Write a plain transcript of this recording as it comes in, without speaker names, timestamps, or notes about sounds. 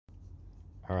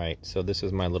Alright, so this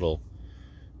is my little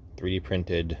 3D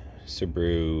printed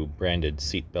Subaru branded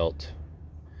seatbelt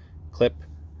clip.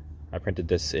 I printed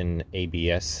this in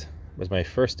ABS. It was my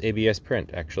first ABS print,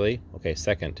 actually. Okay,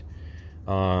 second.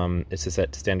 This is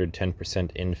at standard 10%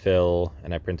 infill,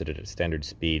 and I printed it at standard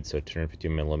speed, so 250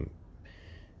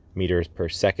 millimeters per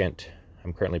second.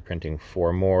 I'm currently printing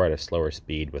 4 more at a slower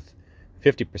speed with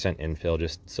 50% infill,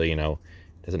 just so you know,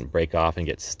 it doesn't break off and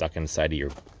get stuck inside of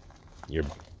your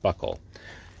buckle.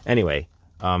 Anyway,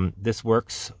 this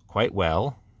works quite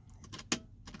well.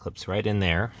 Clips right in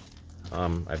there.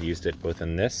 I've used it both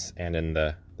in this and in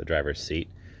the driver's seat.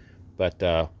 But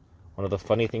one of the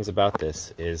funny things about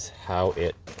this is how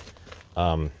it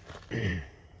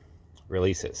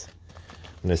releases.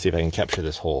 I'm going to see if I can capture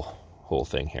this whole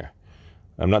thing here.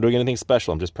 I'm not doing anything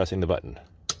special, I'm just pressing the button.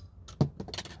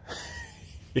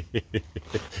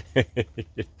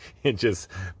 It just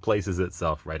places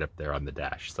itself right up there on the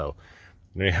dash. So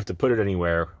you don't have to put it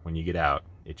anywhere when you get out.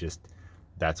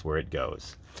 That's where it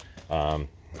goes.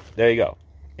 There you go.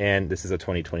 And this is a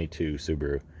 2022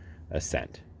 Subaru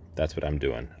Ascent. That's what I'm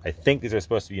doing. I think these are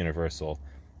supposed to be universal,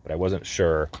 but I wasn't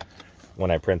sure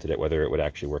when I printed it whether it would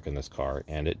actually work in this car,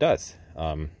 and it does.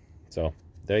 So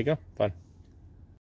there you go. Fun.